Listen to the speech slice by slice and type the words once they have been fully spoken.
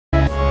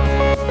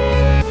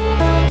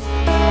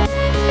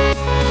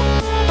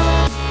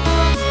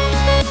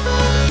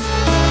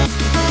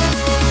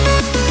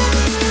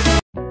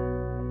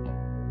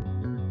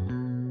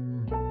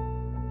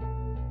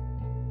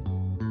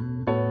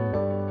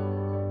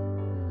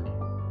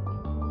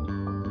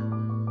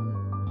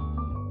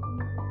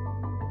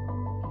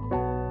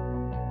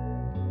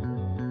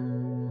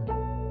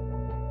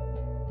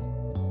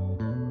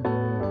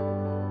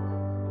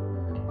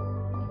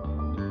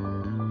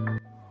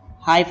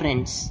Hi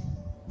friends,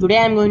 today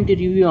I am going to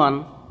review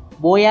on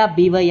Boya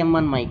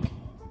BY-M1 mic.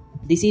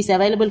 This is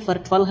available for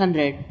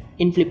 1200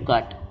 in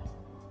Flipkart.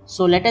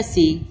 So let us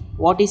see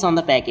what is on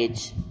the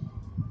package.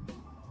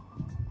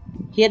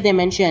 Here they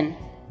mention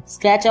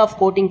scratch off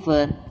coating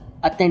for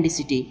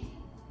authenticity.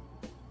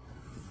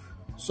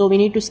 So we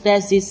need to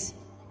scratch this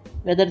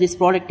whether this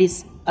product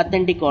is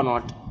authentic or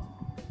not.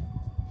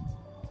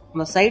 On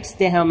the sides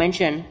they have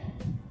mentioned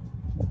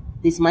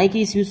this mic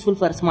is useful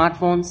for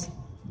smartphones,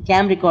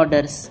 cam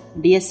recorders,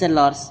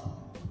 DSLRs,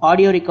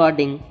 audio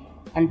recording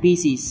and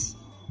PCs.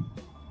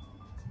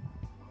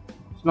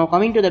 So now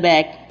coming to the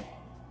back,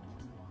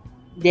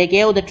 they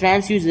gave the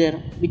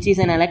transducer, which is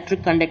an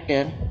electric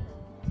conductor.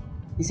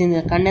 This is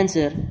a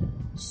condenser,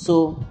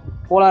 so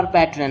polar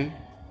pattern,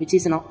 which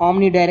is an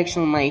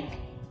omnidirectional mic,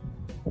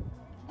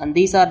 and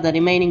these are the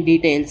remaining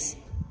details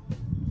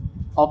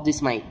of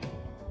this mic.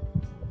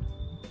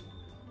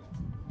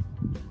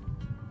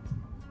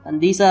 And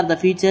these are the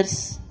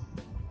features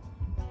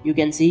you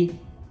can see.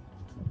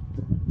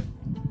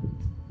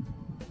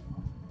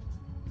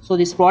 So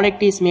this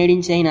product is made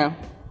in China.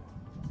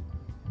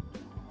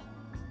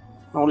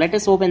 Now let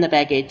us open the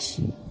package.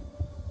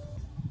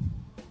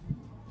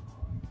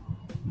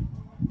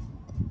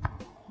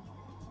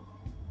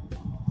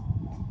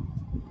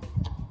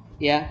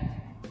 Yeah,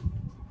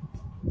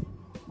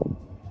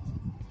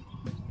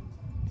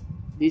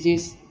 this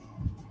is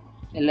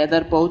a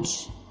leather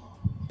pouch.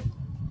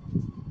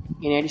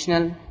 In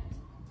addition,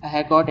 I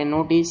have got a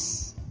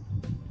notice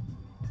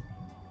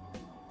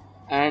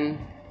and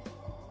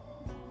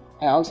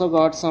I also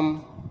got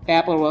some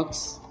paperwork.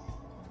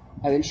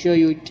 I will show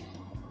you it.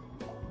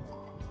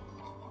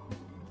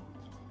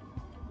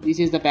 This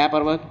is the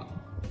paperwork.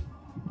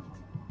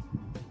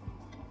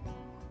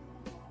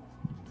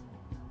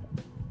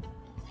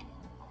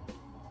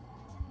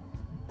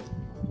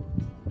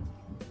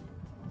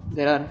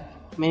 There are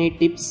many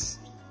tips.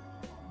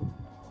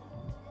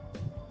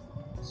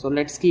 So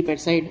let's keep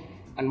aside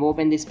and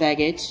open this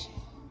package.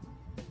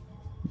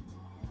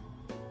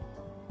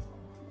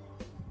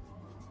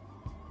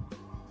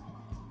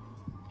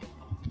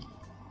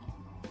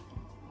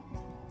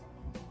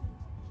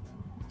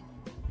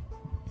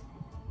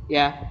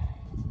 Yeah,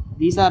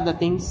 these are the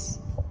things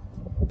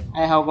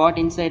I have got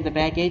inside the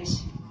package,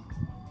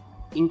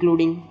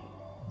 including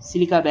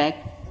silica bag.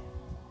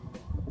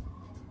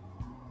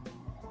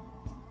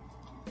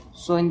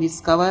 So in this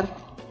cover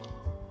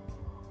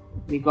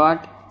we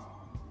got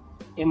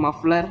a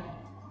muffler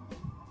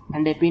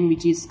and a pin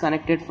which is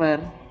connected for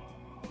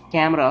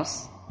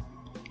cameras,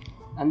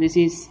 and this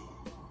is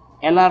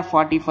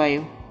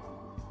LR45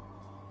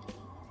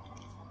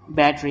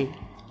 battery.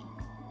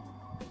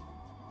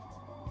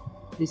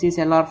 This is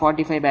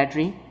LR45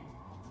 battery.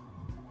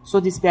 So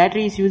this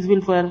battery is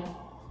useful for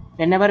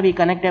whenever we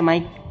connect a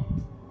mic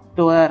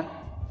to our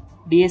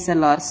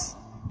DSLRs,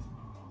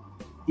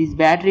 this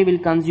battery will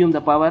consume the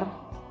power.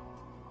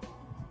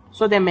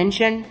 So they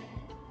mentioned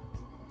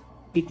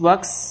it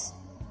works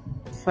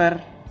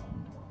for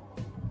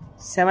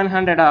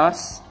 700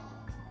 hours.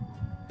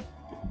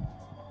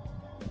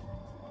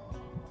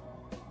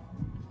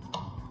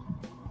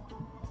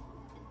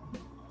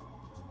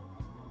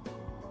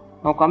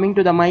 Now coming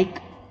to the mic,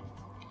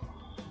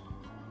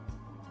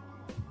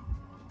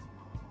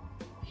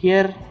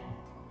 here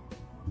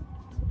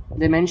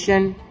they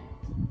mention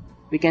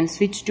we can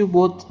switch to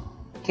both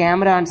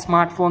camera and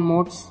smartphone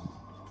modes.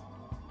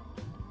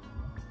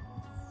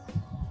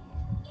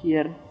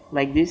 Here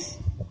like this,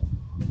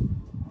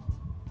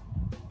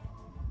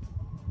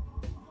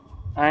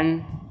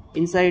 and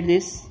inside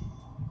this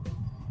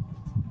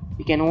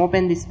we can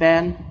open this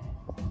pan.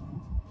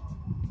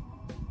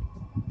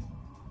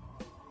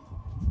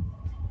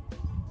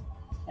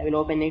 I will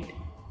open it.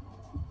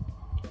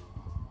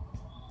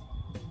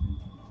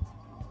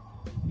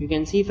 You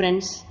can see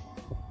friends,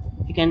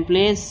 we can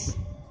place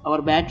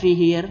our battery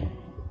here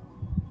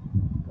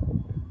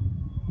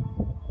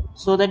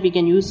so that we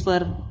can use for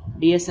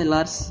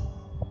DSLRs.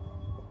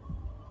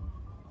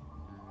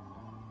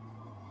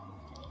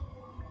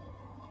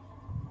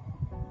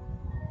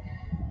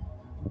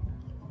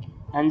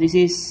 And this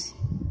is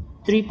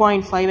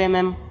 3.5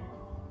 mm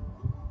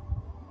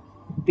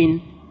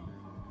pin.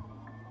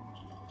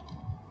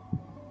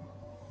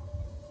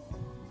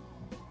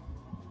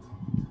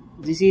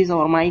 This is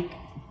our mic.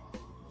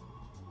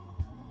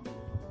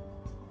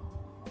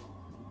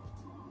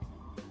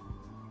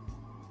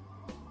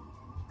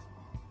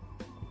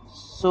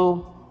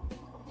 So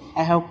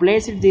I have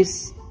placed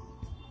this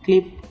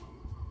clip.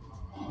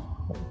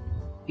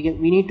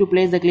 We need to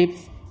place the clip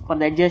for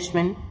the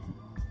adjustment.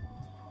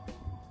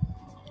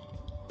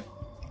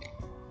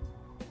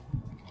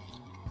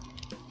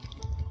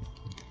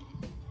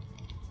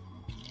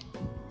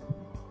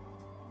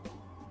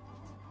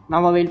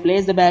 Now I will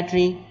place the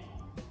battery.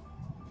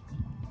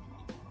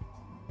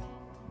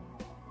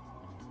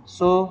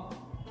 So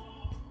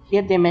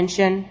here they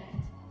mention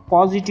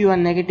positive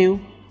and negative.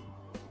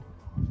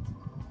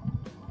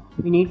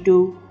 We need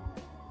to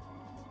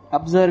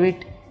observe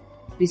it.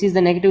 This is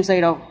the negative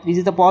side of, this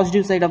is the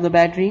positive side of the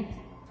battery.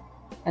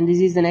 and this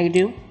is the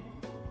negative.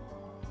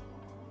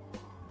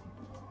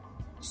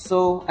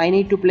 So I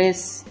need to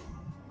place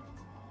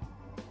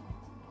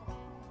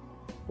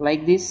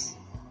like this.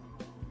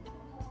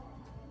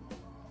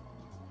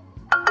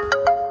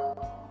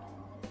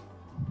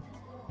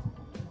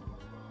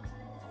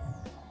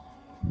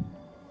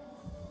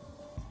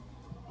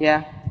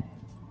 Yeah,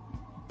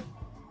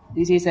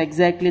 this is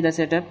exactly the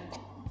setup.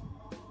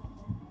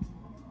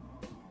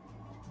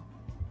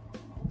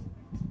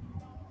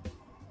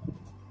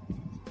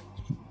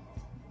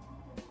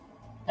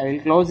 I will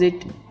close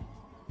it.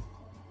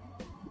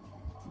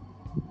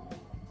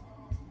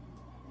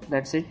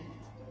 That's it.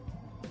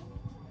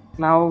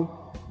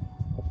 Now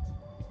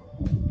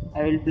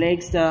I will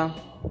place the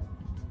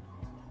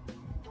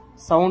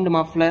sound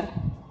muffler.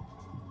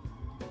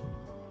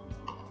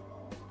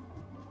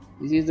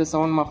 This is the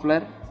sound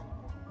muffler.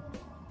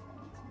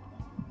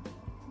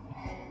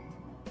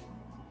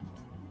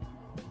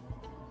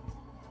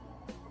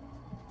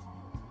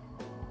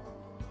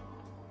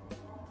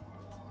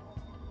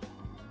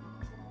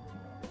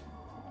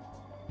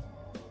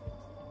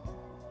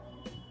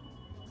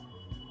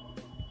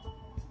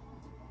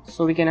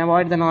 So we can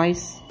avoid the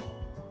noise.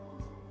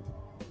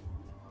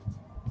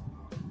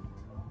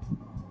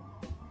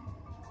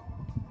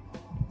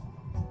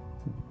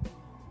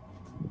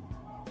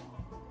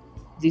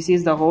 This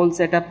is the whole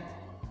setup.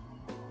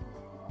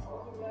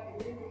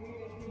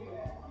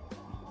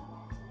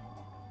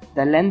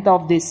 The length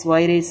of this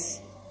wire is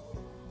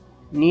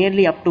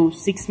nearly up to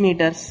 6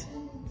 meters.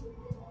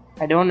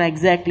 I don't know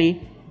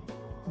exactly,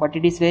 but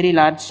it is very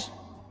large.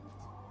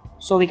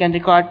 So we can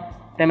record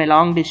from a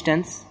long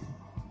distance.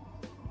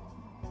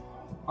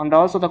 And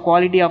also the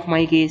quality of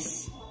mic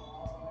is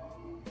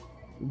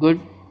good.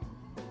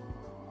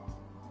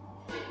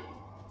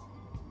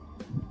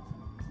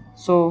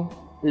 So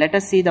let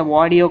us see the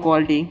audio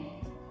quality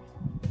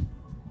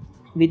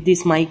with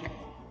this mic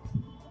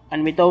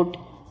and without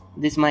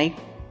this mic,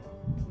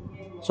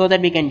 so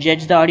that we can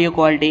judge the audio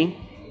quality.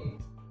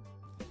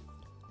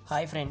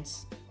 Hi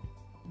friends,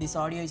 this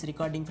audio is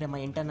recording from my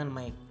internal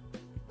mic.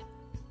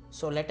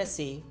 So let us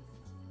see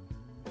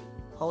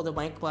how the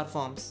mic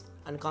performs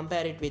and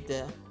compare it with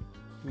the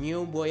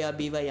new Boya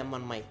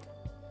BY-M1 mic.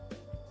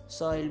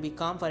 So I will be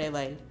calm for a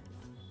while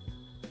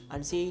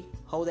and see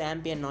how the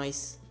ambient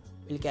noise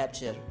will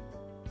capture.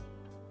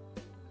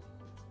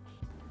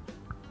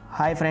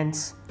 Hi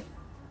friends,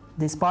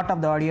 this part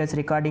of the audio is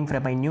recording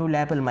from my new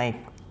lapel mic.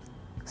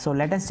 So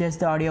let us judge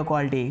the audio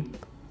quality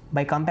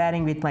by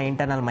comparing with my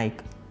internal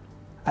mic.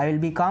 I will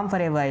be calm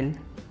for a while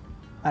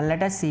and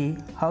let us see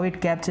how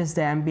it captures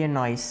the ambient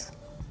noise.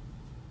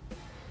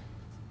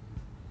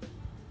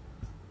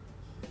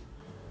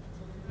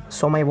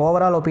 So my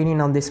overall opinion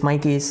on this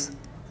mic is,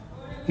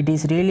 it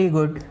is really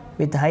good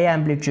with high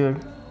amplitude,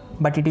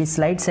 but it is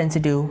light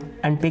sensitive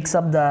and picks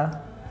up the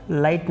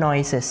light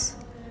noises.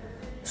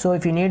 So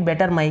if you need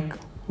better mic,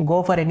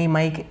 go for any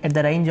mic at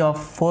the range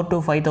of 4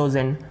 to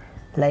 5000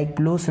 like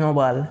Blue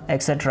Snowball,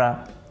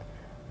 etc.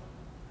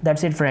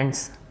 That's it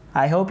friends.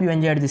 I hope you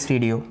enjoyed this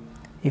video.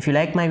 If you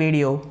like my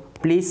video,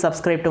 please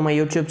subscribe to my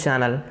YouTube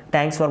channel.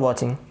 Thanks for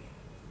watching.